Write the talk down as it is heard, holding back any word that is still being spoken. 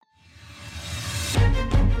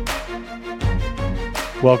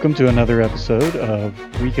Welcome to another episode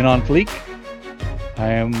of Weekend on Fleek. I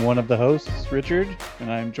am one of the hosts, Richard,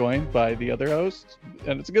 and I'm joined by the other host.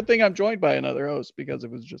 And it's a good thing I'm joined by another host, because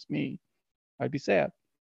if it was just me, I'd be sad.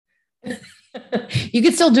 You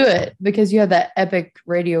could still do it because you have that epic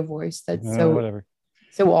radio voice that's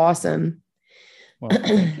so awesome. Well,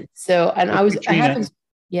 thank you. So, and It's I Katrina. haven't,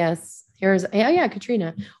 yes,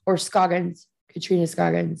 Katrina or Scoggins, Katrina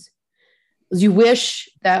Scoggins. You wish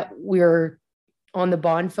that we were on the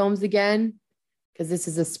Bond films again, because this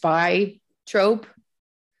is a spy trope.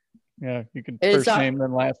 Yeah, you could And first name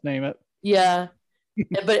then last name it. Yeah,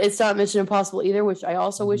 but it's not Mission Impossible either, which I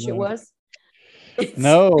also wish it was.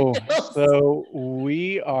 No, so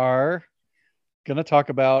we are going to talk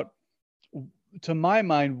about, to my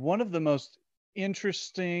mind, one of the most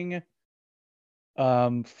interesting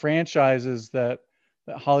franchises that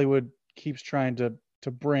Hollywood keeps trying to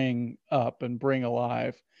bring up and bring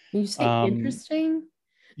alive. You say interesting?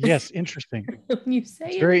 Yes, interesting. You say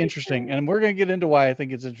it's very interesting, and we're going to get into why I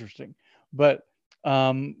think it's interesting. But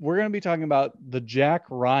we're going to be talking about the Jack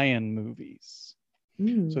Ryan movies.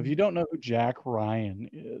 So if you don't know who Jack Ryan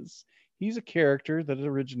is, he's a character that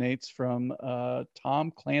originates from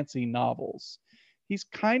Tom Clancy novels. He's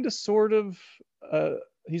kind of sort of,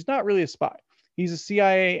 he's not really a spy. He's a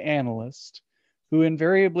CIA analyst who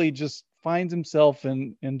invariably just finds himself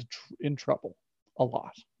in trouble a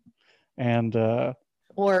lot. And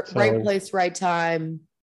right place, right time,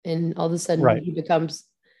 and all of a sudden he becomes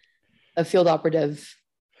a field operative.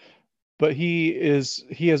 But he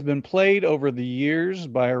has been played over the years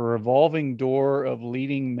by a revolving door of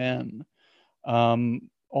leading men.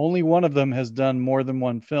 Only one of them has done more than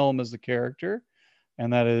one film as the character,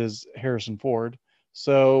 and that is Harrison Ford.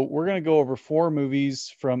 So we're going to go over 4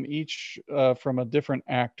 movies from each, from a different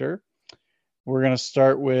actor. We're going to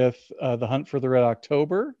start with The Hunt for the Red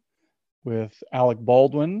October, with Alec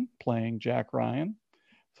Baldwin playing Jack Ryan.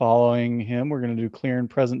 Following him, we're going to do Clear and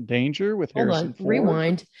Present Danger with Harrison Ford.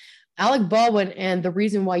 Rewind. Alec Baldwin and the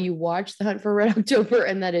reason why you watched The Hunt for Red October,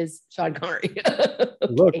 and that is Sean Connery. Okay.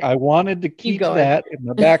 Look, I wanted to keep that in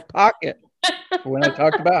the back pocket when I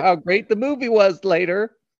talked about how great the movie was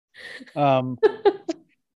later.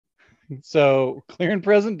 So Clear and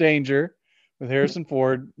Present Danger with Harrison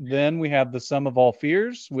Ford. Then we have The Sum of All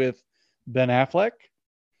Fears with Ben Affleck.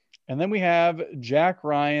 And then we have Jack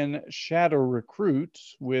Ryan Shadow Recruit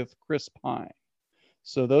with Chris Pine.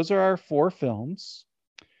 So those are our 4 films.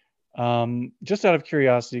 Just out of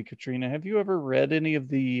curiosity, Katrina, have you ever read any of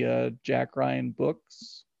the Jack Ryan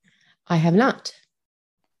books? I have not.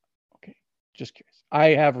 Okay, just curious. I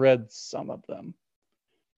have read some of them,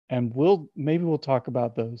 and maybe we'll talk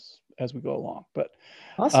about those as we go along. But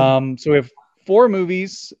awesome. So we have 4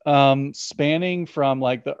 movies spanning from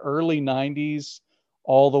like the early 90s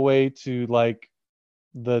all the way to like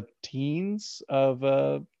the teens of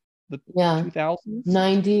the 2000s.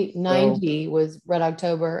 90 was Red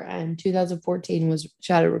October, and 2014 was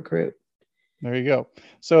Shadow Recruit. There you go.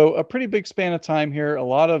 So a pretty big span of time here, a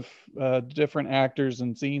lot of different actors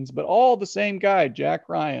and scenes, but all the same guy, Jack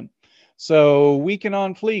Ryan. So Weekend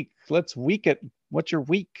on Fleek, let's week it. What's your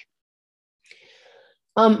week?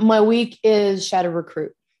 My week is Shadow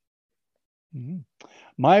Recruit. Mm-hmm.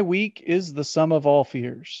 My week is The Sum of All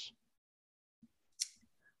Fears.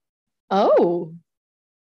 Oh,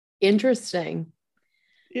 interesting.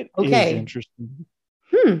 It is interesting.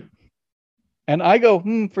 And I go,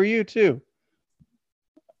 for you too.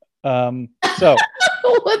 So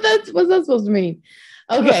what's that supposed to mean?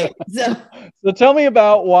 Okay. So tell me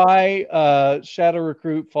about why Shadow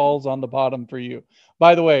Recruit falls on the bottom for you.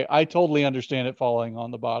 By the way, I totally understand it falling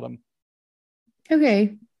on the bottom.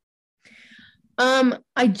 Okay.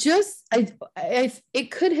 It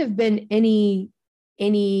could have been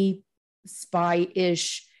any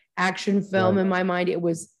spy-ish action film. In my mind, it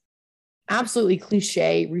was absolutely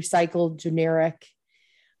cliche, recycled, generic.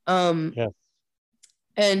 Yes.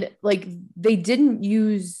 And like they didn't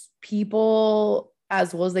use people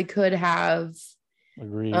as well as they could have.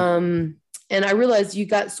 Agreed. And I realized you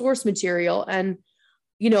got source material, and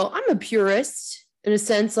I'm a purist in a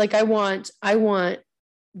sense. Like I want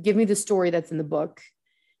give me the story that's in the book,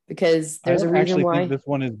 because there's a reason why think this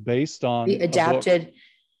one is based on the adapted.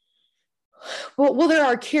 Well, there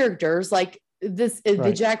are characters like this,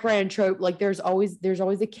 the Jack Ryan trope. Like there's always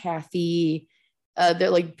a Kathy.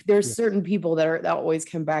 There's certain people that always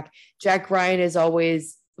come back. Jack Ryan is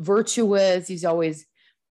always virtuous. He's always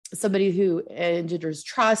somebody who engenders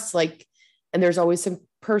trust. And there's always some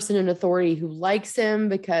person in authority who likes him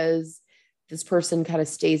because this person kind of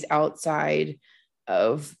stays outside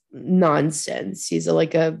of nonsense. He's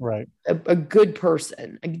like Right. a good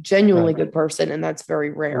person, a genuinely good person, and that's very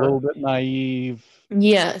A rare. little bit naive,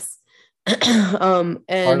 Yes. heart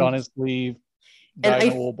And on his sleeve, and dyed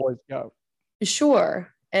in a wool Boy Scout.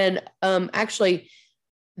 sure. And actually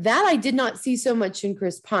that I did not see so much in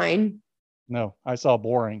Chris Pine. No, I saw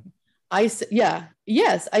boring.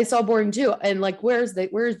 Yes, I saw boring too. And like, where's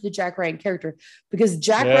the Jack Ryan character? Because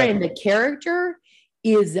Jack Ryan, the character,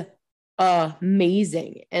 is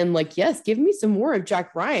amazing. And like, yes, give me some more of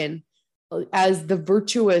Jack Ryan as the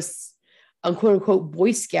virtuous, quote unquote,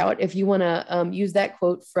 Boy Scout. If you want to use that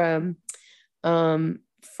quote from Clear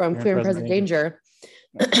and Present Danger,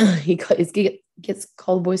 he gets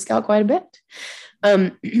called Boy Scout quite a bit.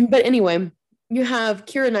 But anyway, you have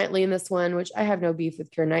Keira Knightley in this one, which I have no beef with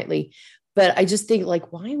Keira Knightley, but I just think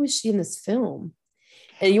like, why was she in this film?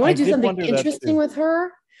 And you want to do something interesting with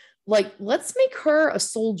her? Like, let's make her a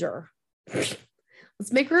soldier.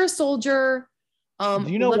 Let's make her a soldier. Do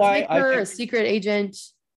you know why? Let's make her a secret agent.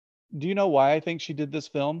 Do you know why I think she did this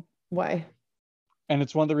film? Why? And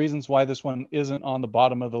it's one of the reasons why this one isn't on the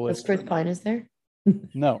bottom of the list. Chris Pine is there?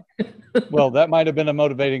 No. Well, that might have been a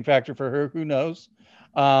motivating factor for her. Who knows?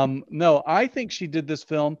 No, I think she did this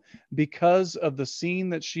film because of the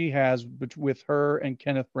scene that she has with her and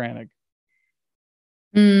Kenneth Branagh.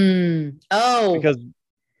 Oh. Because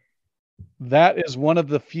that is one of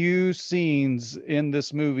the few scenes in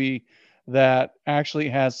this movie that actually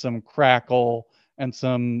has some crackle and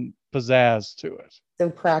some pizzazz to it.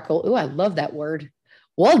 Some crackle. Oh, I love that word.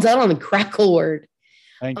 Well done on the crackle word.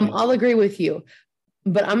 Thank you. I'll agree with you.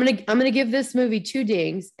 But I'm gonna give this movie 2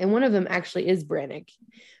 dings, and one of them actually is Branagh.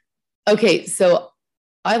 Okay, so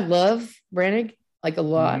I love Branagh like a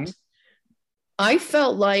lot. Mm-hmm. I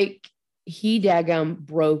felt like he daggum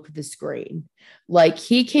broke the screen. Like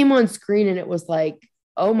he came on screen and it was like,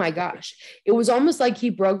 oh my gosh. It was almost like he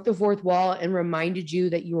broke the fourth wall and reminded you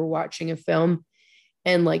that you were watching a film.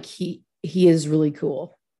 And like he is really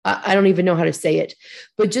cool. I don't even know how to say it,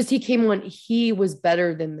 but just he came on, he was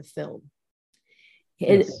better than the film.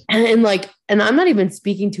 And, yes. and I'm not even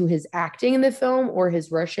speaking to his acting in the film or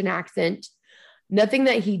his Russian accent, nothing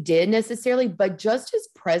that he did necessarily, but just his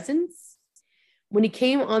presence. When he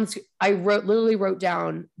came on, I literally wrote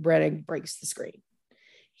down Branagh breaks the screen.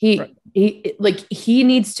 He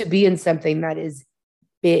needs to be in something that is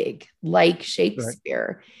big, like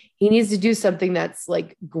Shakespeare. Right. He needs to do something that's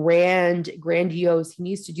like grandiose. He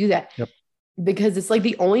needs to do that because it's like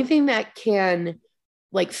the only thing that can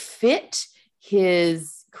like fit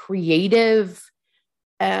his creative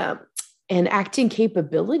and acting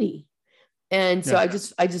capability. And so I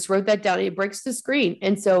just wrote that down. It breaks the screen.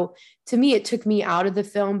 And so to me, it took me out of the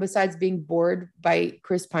film besides being bored by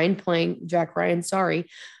Chris Pine playing Jack Ryan. Sorry.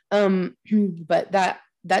 But that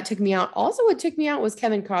took me out. Also, what took me out was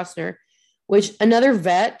Kevin Costner, which another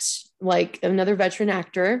veteran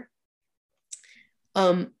actor.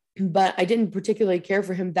 But I didn't particularly care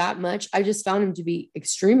for him that much. I just found him to be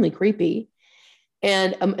extremely creepy.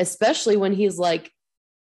 And especially when he's like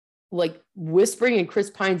whispering in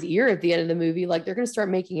Chris Pine's ear at the end of the movie, like they're going to start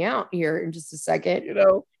making out here in just a second. You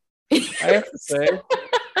know, I have to say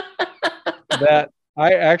that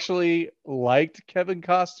I actually liked Kevin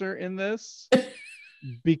Costner in this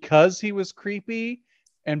because he was creepy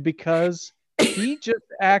and because he just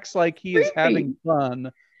acts like he is having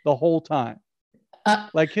fun the whole time.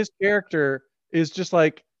 Like his character is just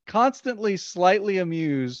like constantly slightly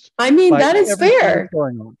amused. I mean, that is fair.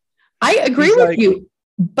 I agree with you.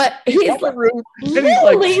 But he's like, and he's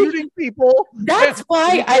like shooting people. That's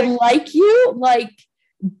why I like you, like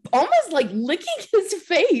almost like licking his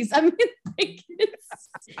face. I mean, like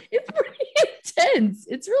it's pretty intense.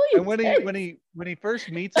 It's really intense. And when he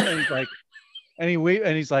first meets him, and he's like, and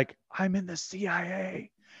he's like, I'm in the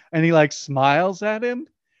CIA, and he like smiles at him,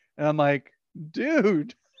 and I'm like,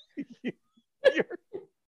 dude, you're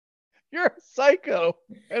a psycho,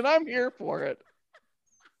 and I'm here for it.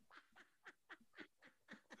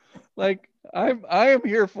 Like I am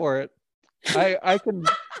here for it. I can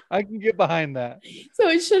get behind that. So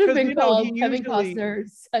it should have been called Kevin Costner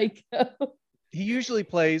Psycho. He usually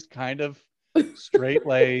plays kind of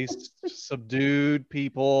straight-laced, subdued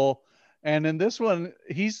people, and in this one,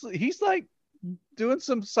 he's like doing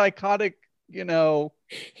some psychotic, you know.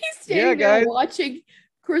 He's standing there watching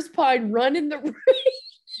Chris Pine run in the ring,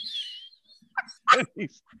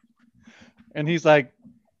 and he's like,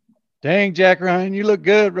 dang, Jack Ryan, you look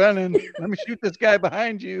good running. Let me shoot this guy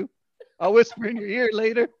behind you. I'll whisper in your ear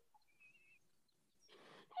later.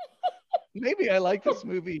 Maybe I like this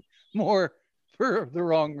movie more for the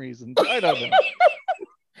wrong reasons. I don't know.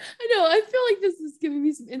 I know. I feel like this is giving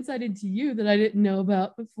me some insight into you that I didn't know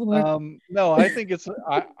about before. No, I think it's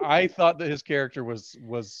I thought that his character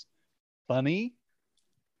was funny,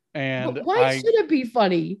 and But why should it be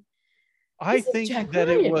funny? I This is think Jack that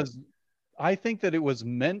it Ryan. was I think that it was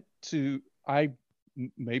meant to I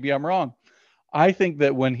maybe I'm wrong. I think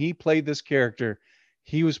that when he played this character,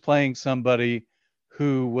 he was playing somebody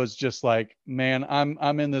who was just like, man,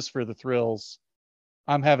 I'm in this for the thrills.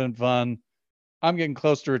 I'm having fun. I'm getting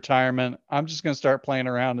close to retirement. I'm just going to start playing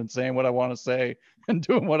around and saying what I want to say and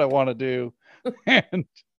doing what I want to do. And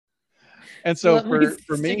So so let me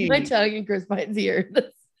for stick my me, tongue in Chris Pine's ear.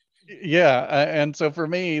 yeah, and so for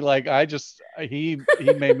me, like I just he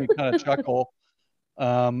made me kind of chuckle.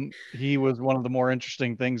 He was one of the more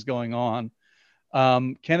interesting things going on.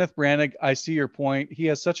 Kenneth Branagh, I see your point. He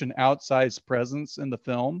has such an outsized presence in the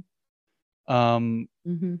film.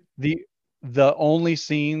 Mm-hmm. The only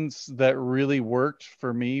scenes that really worked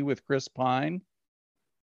for me with Chris Pine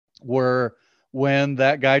were when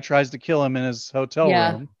that guy tries to kill him in his hotel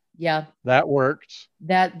Yeah. room. Yeah. That worked.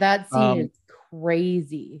 That scene Um, is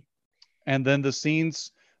crazy. and then the scene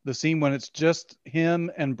when it's just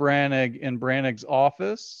him and Branagh in Branagh's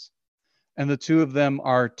office, and the two of them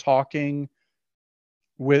are talking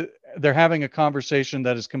they're having a conversation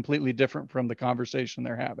that is completely different from the conversation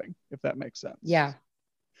they're having, if that makes sense. Yeah.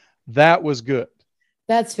 That was good.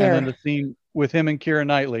 That's And then fair. the scene with him and Keira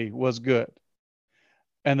Knightley was good.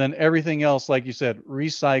 And then everything else, like you said,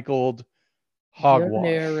 recycled hogwash.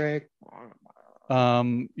 Generic.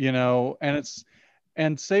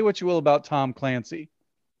 And say what you will about Tom Clancy,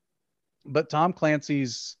 but Tom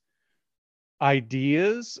Clancy's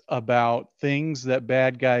ideas about things that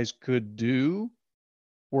bad guys could do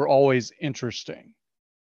were always interesting.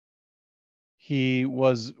 He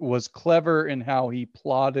was clever in how he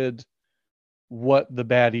plotted what the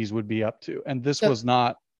baddies would be up to. And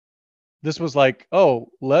So this was like, oh,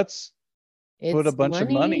 let's put a it's bunch of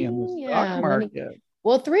money in the money. stock Yeah, money. market.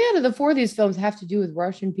 Well, 3 out of the 4 of these films have to do with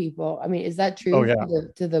Russian people. I mean, is that Oh true yeah.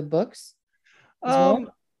 to the books as Um,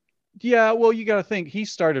 well? yeah, well, you got to think he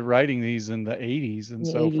started writing these in the 80s. In And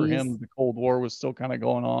the so for 80s. him, the Cold War was still kind of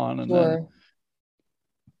going on. And then Sure.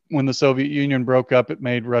 when the Soviet Union broke up, it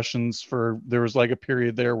made Russians there was like a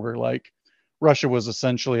period there where like Russia was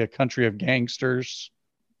essentially a country of gangsters.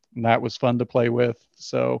 And that was fun to play with.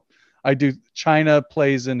 So China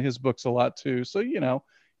plays in his books a lot too. So,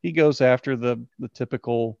 he goes after the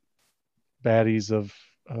typical baddies of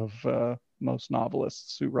most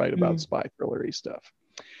novelists who write about Mm. spy thrillery stuff.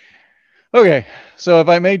 Okay, so if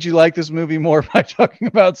I made you like this movie more by talking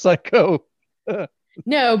about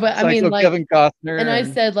No, but I mean, Psycho like, Kevin and Costner, I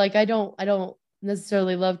and said, like, I don't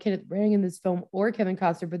necessarily love Kenneth Branagh in this film or Kevin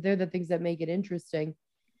Costner, but they're the things that make it interesting.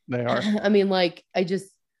 they are. I mean, like,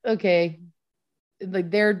 okay, like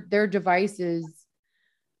their devices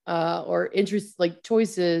or interest like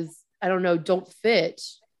choices, I don't know, don't fit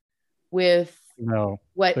with No, they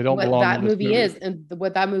what don't what belong in that this movie movie. is, and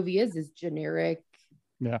what that movie is generic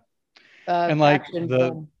Yeah, and like action the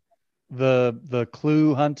film. the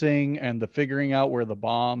clue hunting and the figuring out where the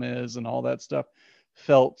bomb is and all that stuff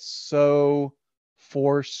felt so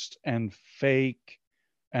forced and fake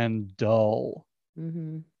and dull.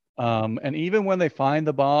 Mm-hmm. And even when they find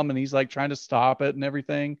the bomb and he's like trying to stop it and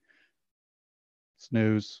everything,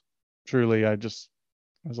 snooze. Truly, I was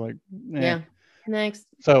like, eh. Yeah. Next.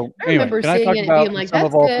 So I anyway, remember can I seeing talk it and about being the like, sum of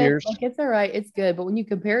that's all good. fears? Like, it's all right. It's good. But when you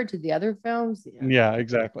compare it to the other films, yeah. Yeah,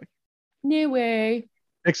 exactly. No way.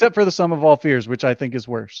 Except for the sum of all fears, which I think is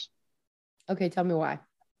worse. Okay, tell me why.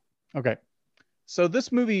 Okay. So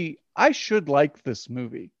this movie, I should like this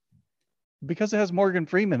movie because it has Morgan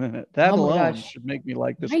Freeman in it. That Oh my alone gosh. should make me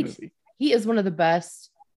like this Right. movie. He is one of the best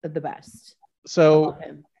of the best. I love So,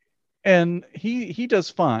 him. and he does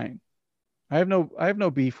fine. I have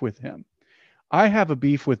no beef with him. I have a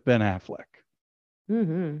beef with Ben Affleck.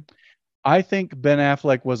 Mm-hmm. I think Ben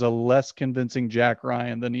Affleck was a less convincing Jack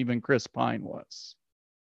Ryan than even Chris Pine was.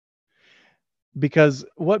 Because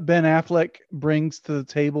what Ben Affleck brings to the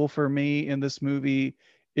table for me in this movie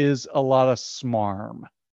is a lot of smarm.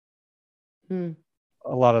 Mm.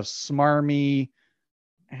 A lot of smarmy,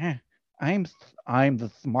 eh, I'm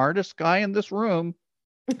the smartest guy in this room.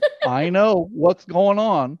 I know what's going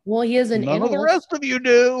on. Well, he is an None of the analyst. rest of you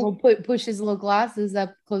do. We'll push his little glasses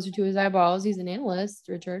up closer to his eyeballs. He's an analyst,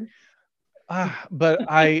 Richard. But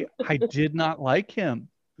I did not like him.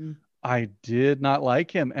 Mm. I did not like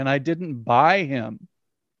him, and I didn't buy him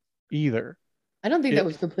either. I don't think that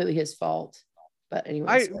was completely his fault. But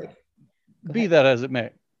anyway, be that as it may.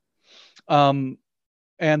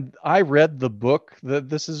 And I read the book that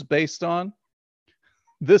this is based on.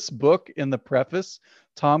 This book in the preface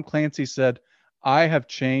Tom Clancy said, I have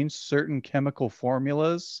changed certain chemical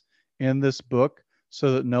formulas in this book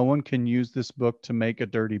so that no one can use this book to make a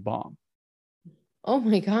dirty bomb. Oh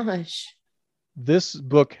my gosh. This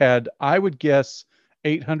book had, I would guess,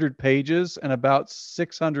 800 pages, and about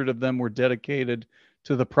 600 of them were dedicated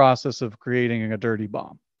to the process of creating a dirty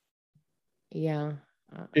bomb. Yeah.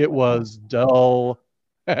 It was dull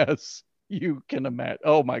as you can imagine.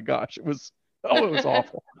 Oh my gosh, it was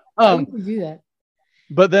awful. Why would you do that?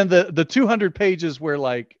 But then the 200 pages where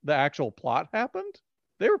like the actual plot happened,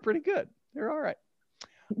 they were pretty good. They're all right.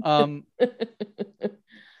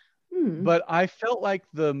 But I felt like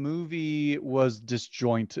the movie was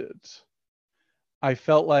disjointed. I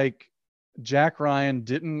felt like Jack Ryan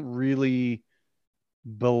didn't really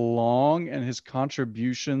belong, and his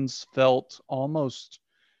contributions felt almost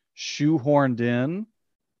shoehorned in.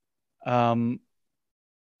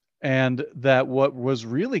 And that what was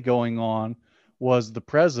really going on was the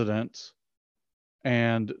president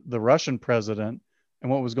and the Russian president,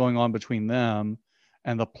 and what was going on between them,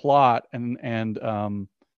 and the plot, and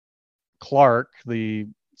Clark, the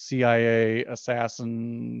CIA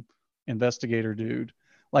assassin investigator dude,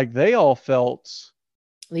 like they all felt.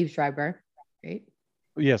 Liev Schreiber, right?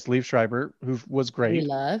 Yes, Liev Schreiber, who was great. We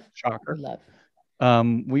love. Shocker. We love.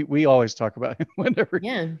 We always talk about him whenever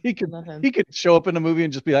he could show up in a movie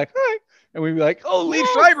and just be like, hi. And we'd be like, oh, Liev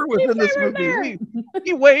Schreiber was in this movie.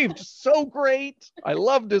 He waved so great. I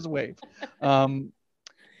loved his wave. But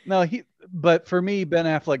for me, Ben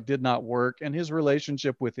Affleck did not work, and his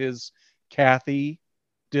relationship with his Kathy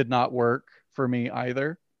did not work for me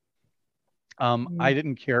either. I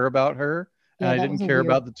didn't care about her, and I didn't care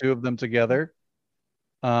about the two of them together.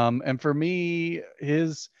 And for me,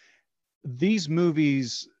 these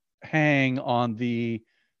movies hang on the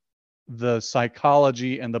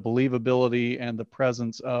psychology and the believability and the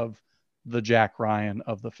presence of the Jack Ryan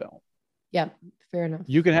of the film. Yeah, fair enough.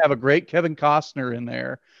 You can have a great Kevin Costner in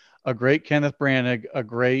there, a great Kenneth Branagh, a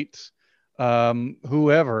great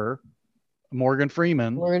whoever, Morgan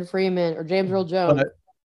Freeman, or James Earl Jones.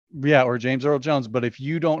 Or James Earl Jones. But if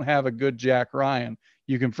you don't have a good Jack Ryan,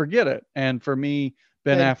 you can forget it. And for me,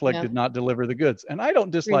 Ben Affleck did not deliver the goods. And I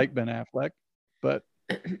don't dislike Ben Affleck, but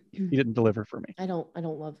he didn't deliver for me. I don't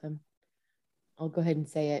love him. I'll go ahead and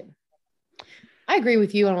say it. I agree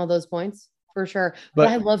with you on all those points for sure. But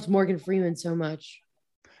I loved Morgan Freeman so much.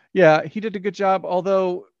 Yeah, he did a good job.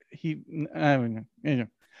 Although the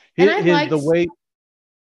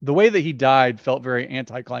way that he died felt very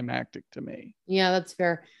anticlimactic to me. Yeah, that's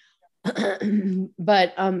fair.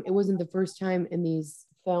 But it wasn't the first time in these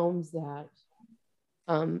films that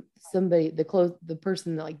the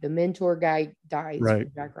person, like the mentor guy, dies, right?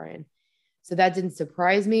 For Jack Ryan. So that didn't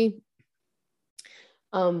surprise me.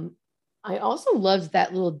 I also loved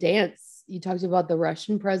that little dance. You talked about the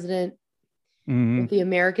Russian president with the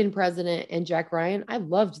American president and Jack Ryan. I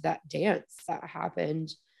loved that dance that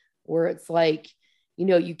happened where it's like,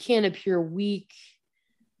 you can't appear weak.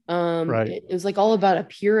 Right. It was like all about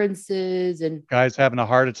appearances and guys having a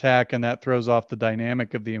heart attack, and that throws off the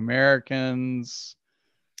dynamic of the Americans.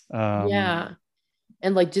 And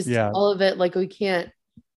like just all of it, like we can't.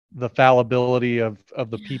 The fallibility of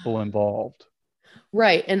the people involved.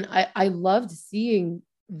 Right. And I loved seeing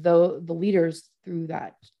the leaders through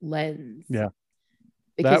that lens. Yeah.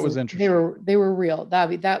 Because that was interesting. They were real.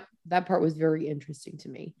 That part was very interesting to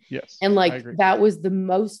me. Yes. And like that was the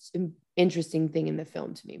most interesting thing in the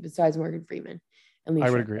film to me, besides Morgan Freeman. And I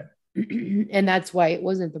would agree. And that's why it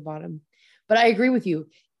wasn't at the bottom. But I agree with you.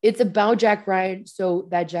 It's about Jack Ryan, so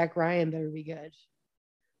that Jack Ryan better be good.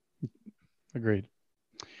 Agreed.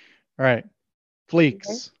 All right. Fleeks.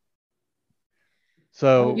 Okay.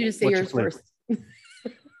 So you just say yours first.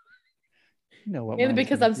 What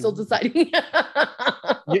because I'm still deciding.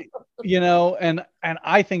 And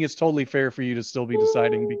I think it's totally fair for you to still be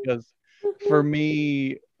deciding, because for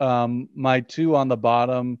me, my two on the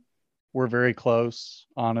bottom were very close,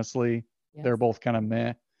 honestly. Yes. They're both kind of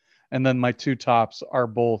meh. And then my two tops are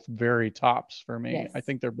both very tops for me. Yes. I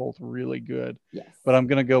think they're both really good. Yes. But I'm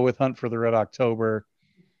going to go with Hunt for the Red October.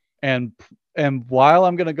 And while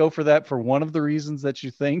I'm going to go for that for one of the reasons that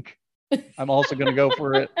you think, I'm also going to go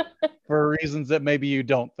for it for reasons that maybe you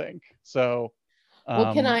don't think. So,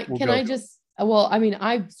 I've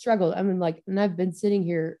struggled. And I've been sitting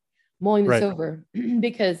here mulling this over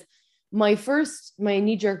because my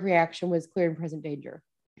knee-jerk reaction was Clear and Present Danger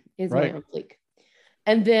is my own fleek.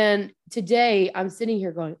 And then today I'm sitting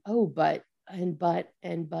here going, and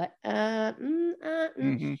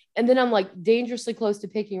then I'm like dangerously close to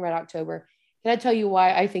picking Red October. Can I tell you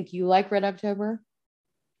why I think you like Red October?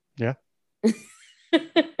 Yeah.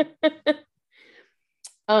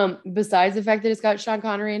 Besides the fact that it's got Sean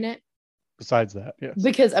Connery in it. Besides that, yes.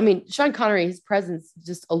 Because I mean, Sean Connery, his presence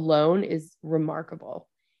just alone is remarkable.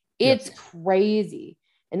 It's crazy.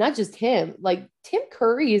 And not just him, like Tim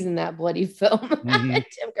Curry is in that bloody film. Mm-hmm.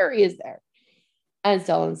 Tim Curry is there. And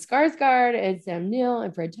Stellan Skarsgård and Sam Neill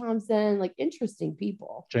and Fred Thompson, like interesting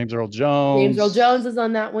people. James Earl Jones. James Earl Jones is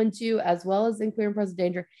on that one too, as well as in Clear and Present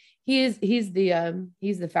Danger. He's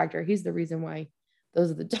the factor. He's the reason why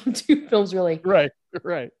those are the top two films, really. Right.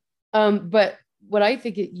 But what I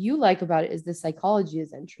think you like about it is the psychology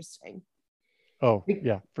is interesting. Oh,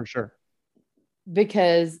 yeah, for sure.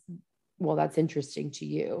 Because, well, that's interesting to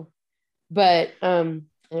you, but and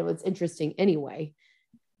it was interesting anyway.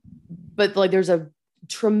 But like, there's a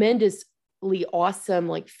tremendously awesome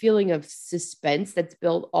like feeling of suspense that's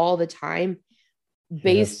built all the time,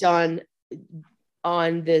 based on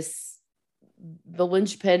this. The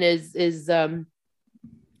linchpin is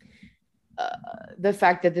the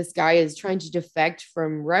fact that this guy is trying to defect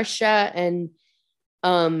from Russia, and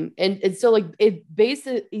so like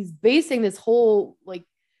he's basing this whole like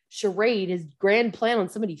charade, his grand plan, on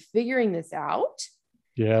somebody figuring this out.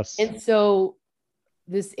 Yes. And so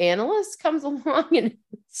this analyst comes along and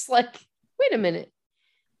it's like, wait a minute,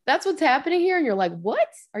 that's what's happening here. And you're like, what?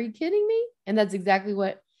 Are you kidding me? And that's exactly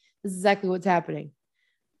what's happening.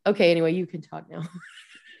 Okay, anyway, you can talk now.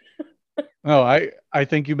 Oh, I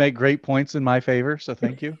think you make great points in my favor, so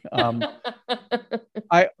thank you.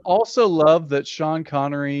 I also love that Sean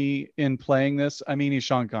Connery in playing this. I mean, he's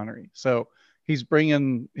Sean Connery, so he's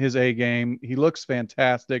bringing his A game. He looks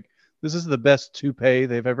fantastic. This is the best toupee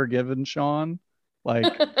they've ever given Sean.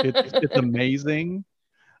 Like it's amazing.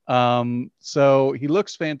 So he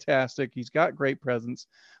looks fantastic. He's got great presence,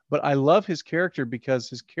 but I love his character because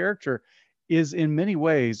his character is in many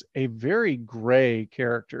ways a very gray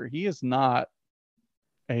character. He is not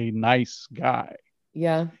a nice guy.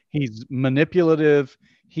 Yeah. He's manipulative.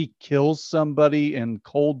 He kills somebody in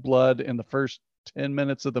cold blood in the first 10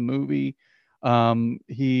 minutes of the movie.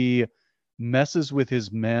 He messes with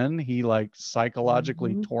his men. He like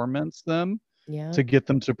psychologically torments them to get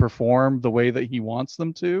them to perform the way that he wants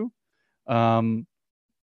them to. And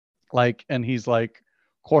he's like,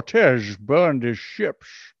 Cortez burned his ships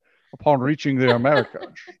upon reaching the Americas.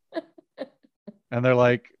 And they're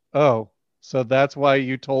like, oh, so that's why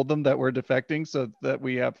you told them that we're defecting, so that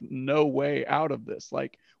we have no way out of this.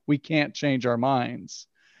 Like, we can't change our minds.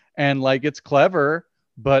 And like, it's clever,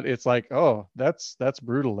 but it's like, oh, that's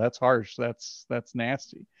brutal. That's harsh. That's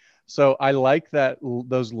nasty. So I like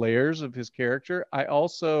those layers of his character. I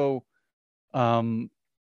also, I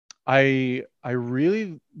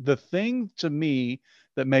really, the thing to me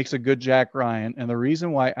that makes a good Jack Ryan, and the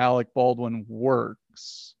reason why Alec Baldwin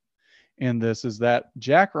works in this, is that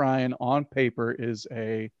Jack Ryan on paper is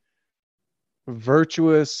a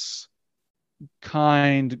virtuous,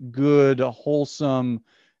 kind, good, wholesome,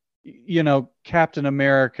 Captain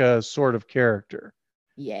America sort of character.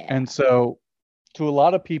 Yeah. And so to a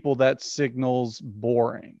lot of people that signals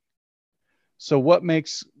boring. So what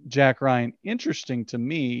makes Jack Ryan interesting to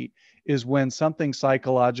me is when something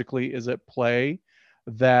psychologically is at play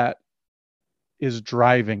that is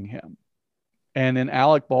driving him. And in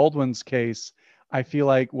Alec Baldwin's case, I feel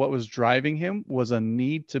like what was driving him was a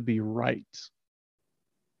need to be right.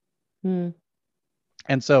 And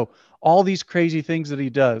so all these crazy things that he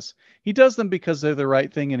does them because they're the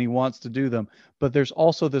right thing and he wants to do them. But there's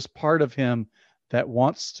also this part of him that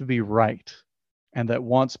wants to be right and that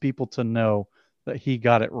wants people to know that he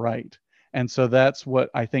got it right. And so that's what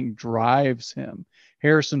I think drives him.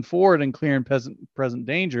 Harrison Ford in Clear and Present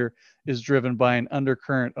Danger is driven by an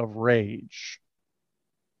undercurrent of rage.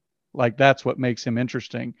 Like, that's what makes him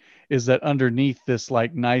interesting, is that underneath this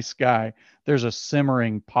like nice guy, there's a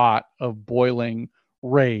simmering pot of boiling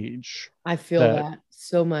rage. I feel that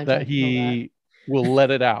so much. That he will let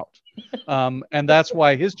it out. And that's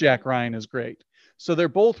why his Jack Ryan is great. So they're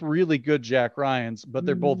both really good Jack Ryans, but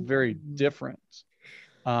they're both very different.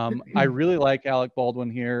 I really like Alec Baldwin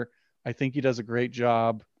here. I think he does a great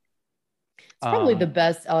job. It's probably the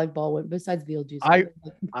best Alec Baldwin besides Beetlejuice.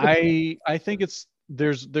 I think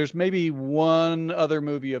there's maybe one other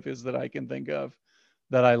movie of his that I can think of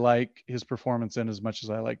that I like his performance in as much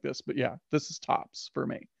as I like this. But yeah, this is tops for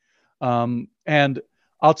me. And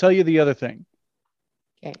I'll tell you the other thing.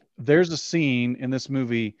 Okay. There's a scene in this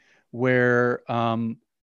movie where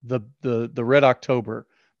the Red October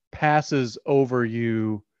passes over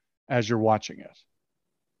you as you're watching it.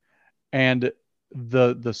 And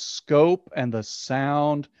the scope and the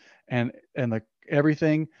sound and the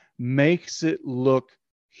everything makes it look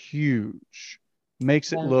huge,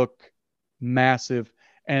 makes it look massive.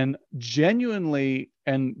 And genuinely,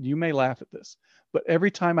 and you may laugh at this, but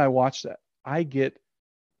every time I watch that, I get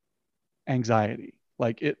anxiety.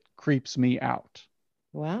 Like it creeps me out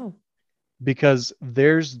Wow. because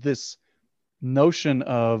there's this notion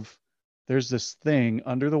of there's this thing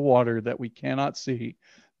under the water that we cannot see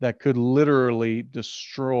that could literally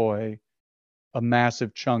destroy a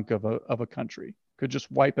massive chunk of a country, could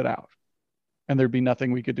just wipe it out, and there'd be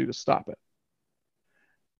nothing we could do to stop it.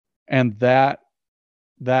 And that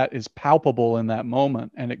is palpable in that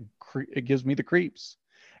moment, and it gives me the creeps.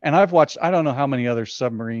 And I've watched I don't know how many other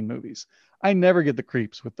submarine movies. I never get the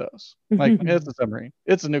creeps with those. Like it's a submarine,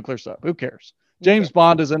 it's a nuclear sub. Who cares? James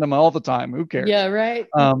Bond is in them all the time. Who cares? Yeah, right.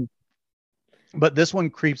 But this one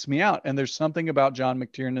creeps me out, and there's something about John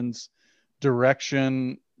McTiernan's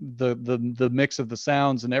direction, the mix of the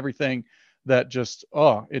sounds and everything that just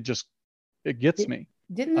it gets me.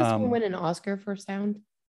 Didn't this one win an Oscar for sound?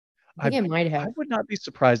 I think it might have. I would not be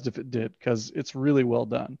surprised if it did, because it's really well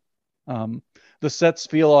done. The sets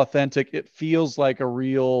feel authentic. It feels like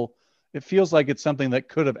it's something that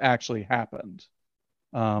could have actually happened.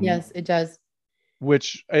 Yes, it does.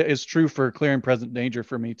 Which is true for Clear and Present Danger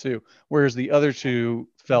for me too. Whereas the other two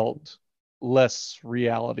felt less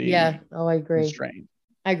reality. Yeah. Oh, I agree. Constrained.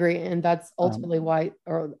 I agree. And that's ultimately why,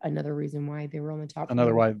 or another reason why they were on the top.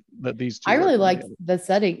 Another why that these two. I really liked the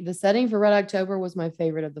setting. The setting for Red October was my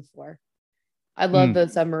favorite of the four. I love the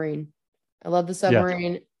submarine. I love the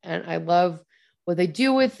submarine, and I love what they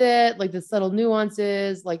do with it, like the subtle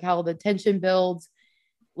nuances, like how the tension builds,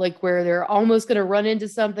 like where they're almost going to run into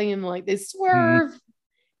something and like they swerve,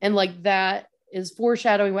 and like that is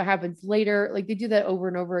foreshadowing what happens later. Like they do that over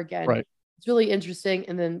and over again. Right. It's really interesting.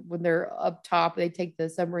 And then when they're up top, they take the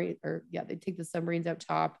submarine, they take the submarines up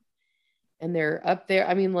top, and they're up there.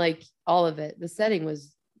 I mean, like all of it. The setting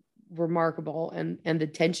was remarkable, and the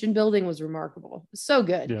tension building was remarkable. So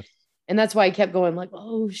good. Yes. And that's why I kept going like,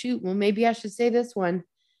 oh shoot, well maybe I should say this one.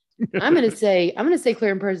 I'm gonna say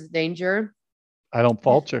Clear and Present Danger. I don't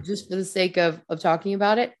fault you. Just for the sake of talking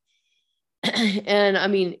about it. And I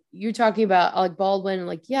mean, you're talking about Alec Baldwin, and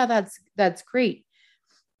like, yeah, that's great.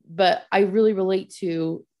 But I really relate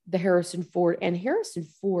to the Harrison Ford, and Harrison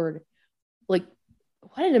Ford, like,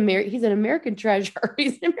 he's an American treasure.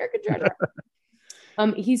 He's an American treasure.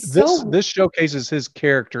 This showcases his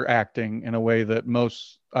character acting in a way that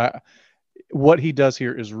most what he does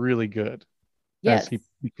here is really good. Yes. As he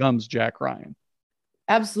becomes Jack Ryan.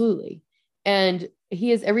 Absolutely. And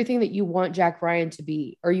he is everything that you want Jack Ryan to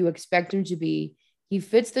be, or you expect him to be. He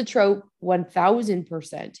fits the trope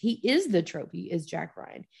 1000%. He is the trope. He is Jack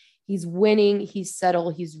Ryan. He's winning. He's subtle.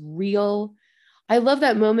 He's real. I love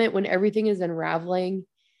that moment when everything is unraveling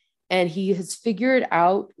and he has figured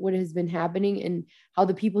out what has been happening and how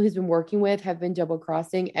the people he's been working with have been double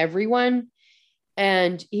crossing everyone.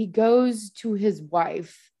 And he goes to his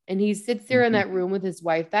wife and he sits there in that room with his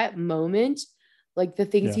wife. That moment, like the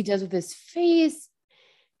things he does with his face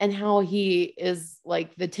and how he is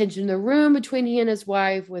like the tension in the room between he and his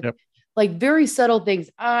wife with like very subtle things,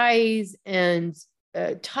 eyes and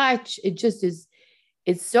touch. It just is,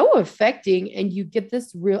 it's so affecting. And you get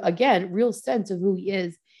this real sense of who he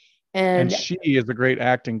is. And she is a great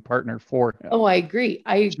acting partner for him. Oh, I agree.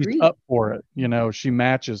 She's up for it. You know, she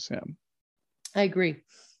matches him. I agree.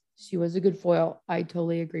 She was a good foil. I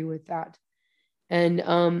totally agree with that.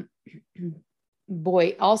 And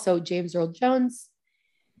boy, also James Earl Jones,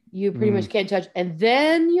 you pretty much can't touch. And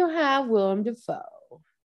then you have Willem Dafoe.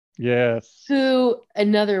 Yes. Who,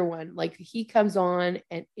 another one, like he comes on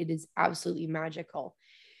and it is absolutely magical.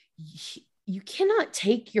 You can't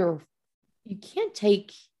take your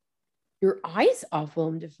eyes off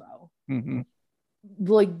Willem Dafoe.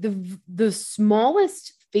 Like the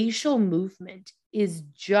smallest facial movement is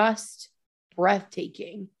just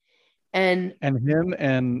breathtaking. And him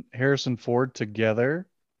and Harrison Ford together,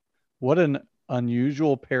 what an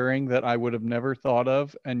unusual pairing that I would have never thought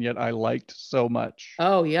of, and yet I liked so much.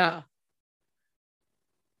 Oh yeah,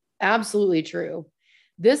 absolutely true.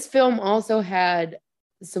 This film also had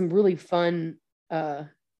some really fun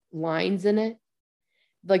lines in it,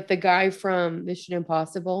 like the guy from Mission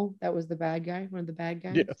Impossible. That was the bad guy, one of the bad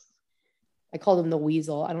guys. Yes. I called him the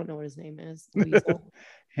Weasel. I don't know what his name is. Weasel.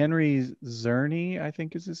 Henry Czerny, I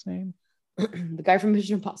think is his name. The guy from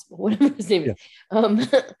Mission Impossible, whatever his name is.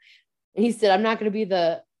 He said, "I'm not going to be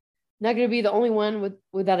the only one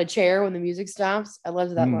without a chair when the music stops." I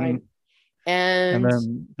loved that line. And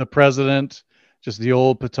then the president, just the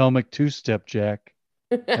old Potomac two-step, Jack.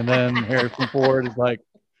 And then Harrison Ford is like,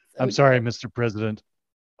 "I'm sorry, Mr. President,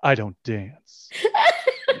 I don't dance."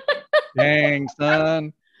 Dang,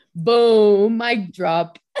 son. Boom, mic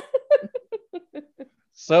drop.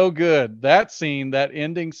 So good. That scene, that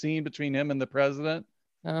ending scene between him and the president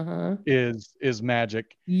Uh-huh. is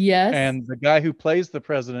magic. Yes. And the guy who plays the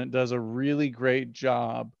president does a really great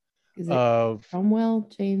job Is it of, Cromwell,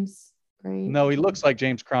 James Grant? no, he looks like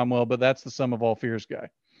James Cromwell, but that's the Sum of All Fears guy.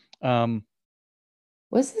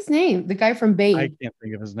 What's his name? The guy from I Babe. can't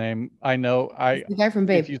think of his name. I know It's the guy from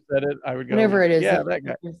if Babe. you said it, I would Whatever go, it is. yeah, that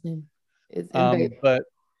guy. His name. It's in Babe. But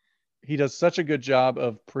he does such a good job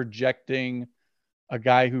of projecting a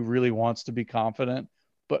guy who really wants to be confident,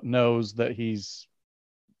 but knows that he's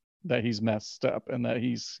messed up and that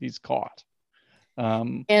he's caught.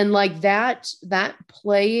 And like that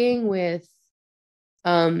playing with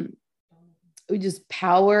just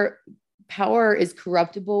power is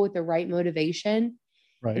corruptible with the right motivation.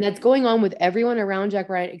 Right. And that's going on with everyone around Jack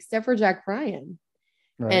Ryan except for Jack Ryan.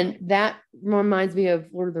 Right. And that reminds me of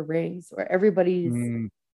Lord of the Rings, where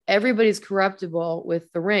everybody's corruptible with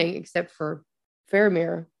the ring except for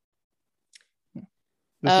Faramir.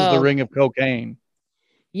 This is the ring of cocaine.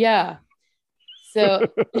 Yeah. So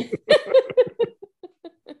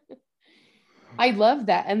I love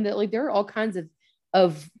that. And that, like, there are all kinds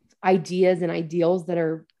of ideas and ideals that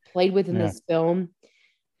are played with in this film.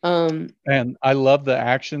 And I love the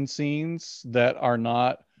action scenes that are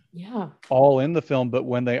not all in the film, but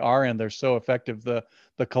when they are in, they're so effective. The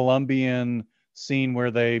Colombian scene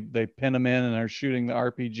where they pin them in and are shooting the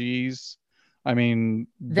RPGs. I mean,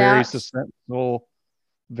 very suspenseful,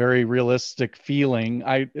 very realistic feeling.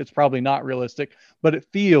 It's probably not realistic, but it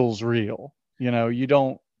feels real. You know,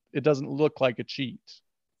 it doesn't look like a cheat.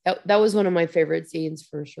 That was one of my favorite scenes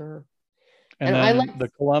for sure. And then I like the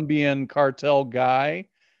Colombian cartel guy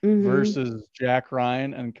versus Jack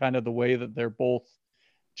Ryan, and kind of the way that they're both,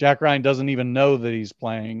 Jack Ryan doesn't even know that he's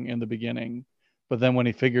playing in the beginning, but then when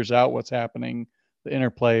he figures out what's happening, the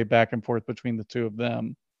interplay back and forth between the two of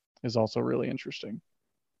them is also really interesting.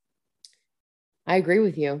 I agree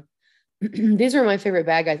with you. These are my favorite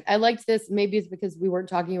bad guys. I liked this. Maybe it's because we weren't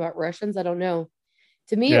talking about Russians. I don't know.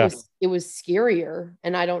 To me, it was scarier,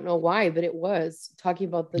 and I don't know why, but it was talking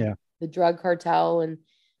about the drug cartel, and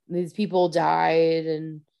these people died,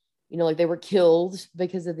 and like they were killed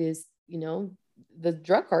because of this, the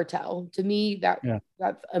drug cartel. To me,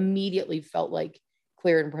 that immediately felt like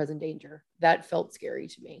clear and present danger. That felt scary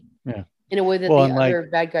to me. Yeah. In a way that the other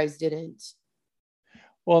bad guys didn't.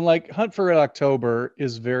 Well, and like Hunt for Red October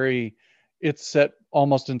is it's set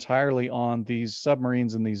almost entirely on these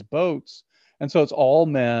submarines and these boats. And so it's all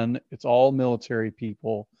men, it's all military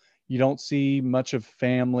people. You don't see much of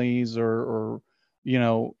families or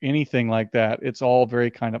anything like that. It's all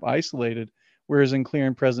very kind of isolated. Whereas in Clear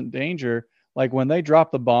and Present Danger, like when they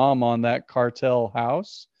drop the bomb on that cartel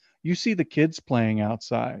house, you see the kids playing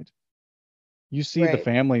outside. You see the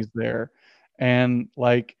families there. And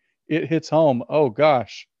like it hits home. Oh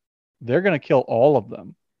gosh, they're going to kill all of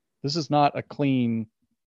them. This is not a clean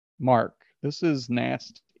mark. This is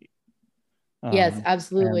nasty. Yes,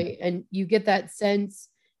 absolutely. And you get that sense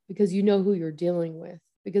because you know who you're dealing with,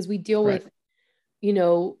 because we deal with,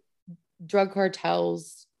 drug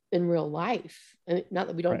cartels in real life. And not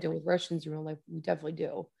that we don't deal with Russians in real life. We definitely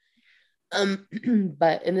do.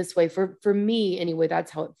 But in this way, for me anyway,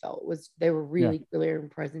 that's how it felt. They were really clear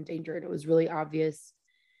and present danger, and it was really obvious.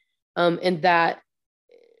 And that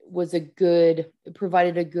was it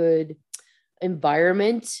provided a good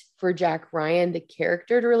environment for Jack Ryan, the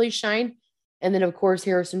character, to really shine. And then of course,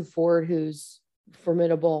 Harrison Ford, who's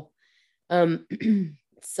formidable,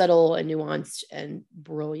 subtle and nuanced and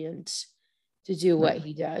brilliant to do what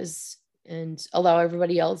he does and allow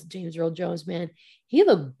everybody else. James Earl Jones, man, he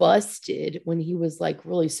looked busted when he was like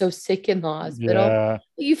really so sick in the hospital. Yeah.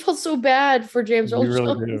 You felt so bad for James Earl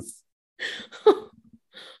Jones.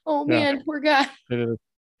 Oh man, poor guy.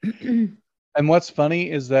 And what's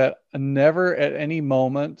funny is that never at any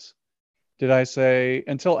moment did I say,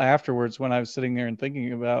 until afterwards when I was sitting there and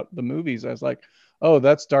thinking about the movies, I was like, oh,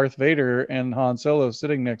 that's Darth Vader and Han Solo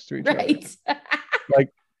sitting next to each other.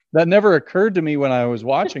 Like that never occurred to me when I was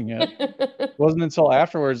watching it. It wasn't until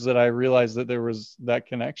afterwards that I realized that there was that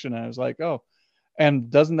connection. I was like, oh, and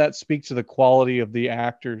doesn't that speak to the quality of the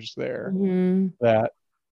actors there? That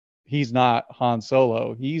he's not Han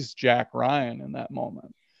Solo, he's Jack Ryan in that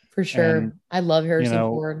moment. For sure. And, I love Harrison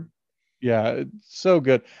Ford. Yeah, it's so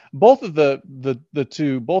good. Both of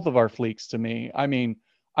both of our fleeks to me. I mean,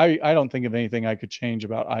 I don't think of anything I could change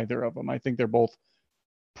about either of them. I think they're both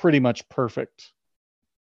pretty much perfect.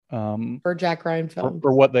 For Jack Ryan films.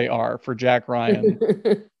 For what they are, for Jack Ryan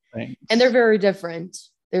things. And they're very different.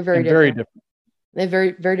 They're very different. They have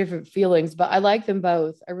very, very different feelings, but I like them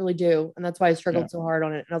both. I really do. And that's why I struggled so hard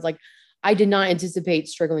on it. And I was like, I did not anticipate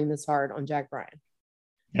struggling this hard on Jack Ryan.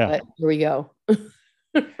 Yeah. But here we go.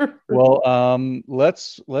 Well,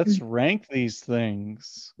 let's rank these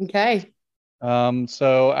things. Okay.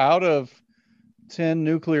 So out of 10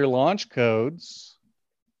 nuclear launch codes,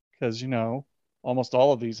 because almost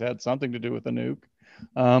all of these had something to do with a nuke.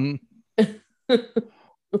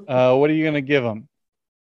 What are you going to give them?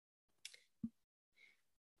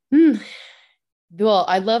 Well,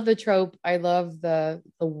 I love the trope. I love the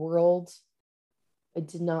world. I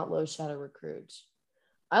did not love Shadow Recruit.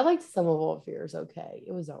 I liked Sum of All Fears. Okay,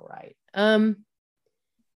 it was all right.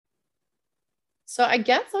 So I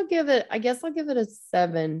guess I'll give it a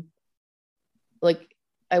 7. Like,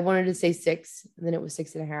 I wanted to say 6, and then it was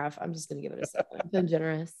 6.5. I'm just gonna give it a 7. I'm being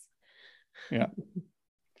generous. Yeah.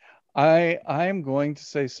 I'm going to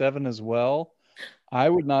say 7 as well. I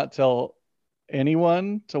would not tell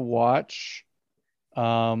anyone to watch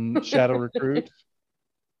Shadow Recruit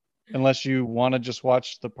unless you want to just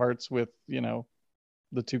watch the parts with the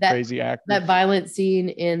two crazy actors. That violent scene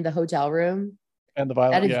in the hotel room and the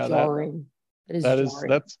violent, that is jarring.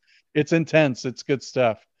 It's intense. It's good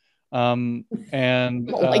stuff. And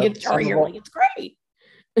like it's jarring, you're like, it's great.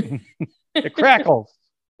 It crackles.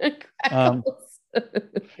 It crackles.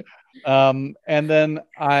 And then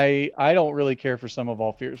I don't really care for Sum of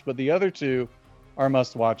All Fears, but the other two are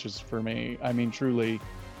must watches for me. I mean, truly,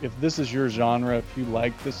 if this is your genre, if you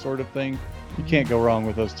like this sort of thing, you can't go wrong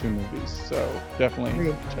with those two movies. So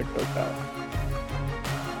definitely check those out.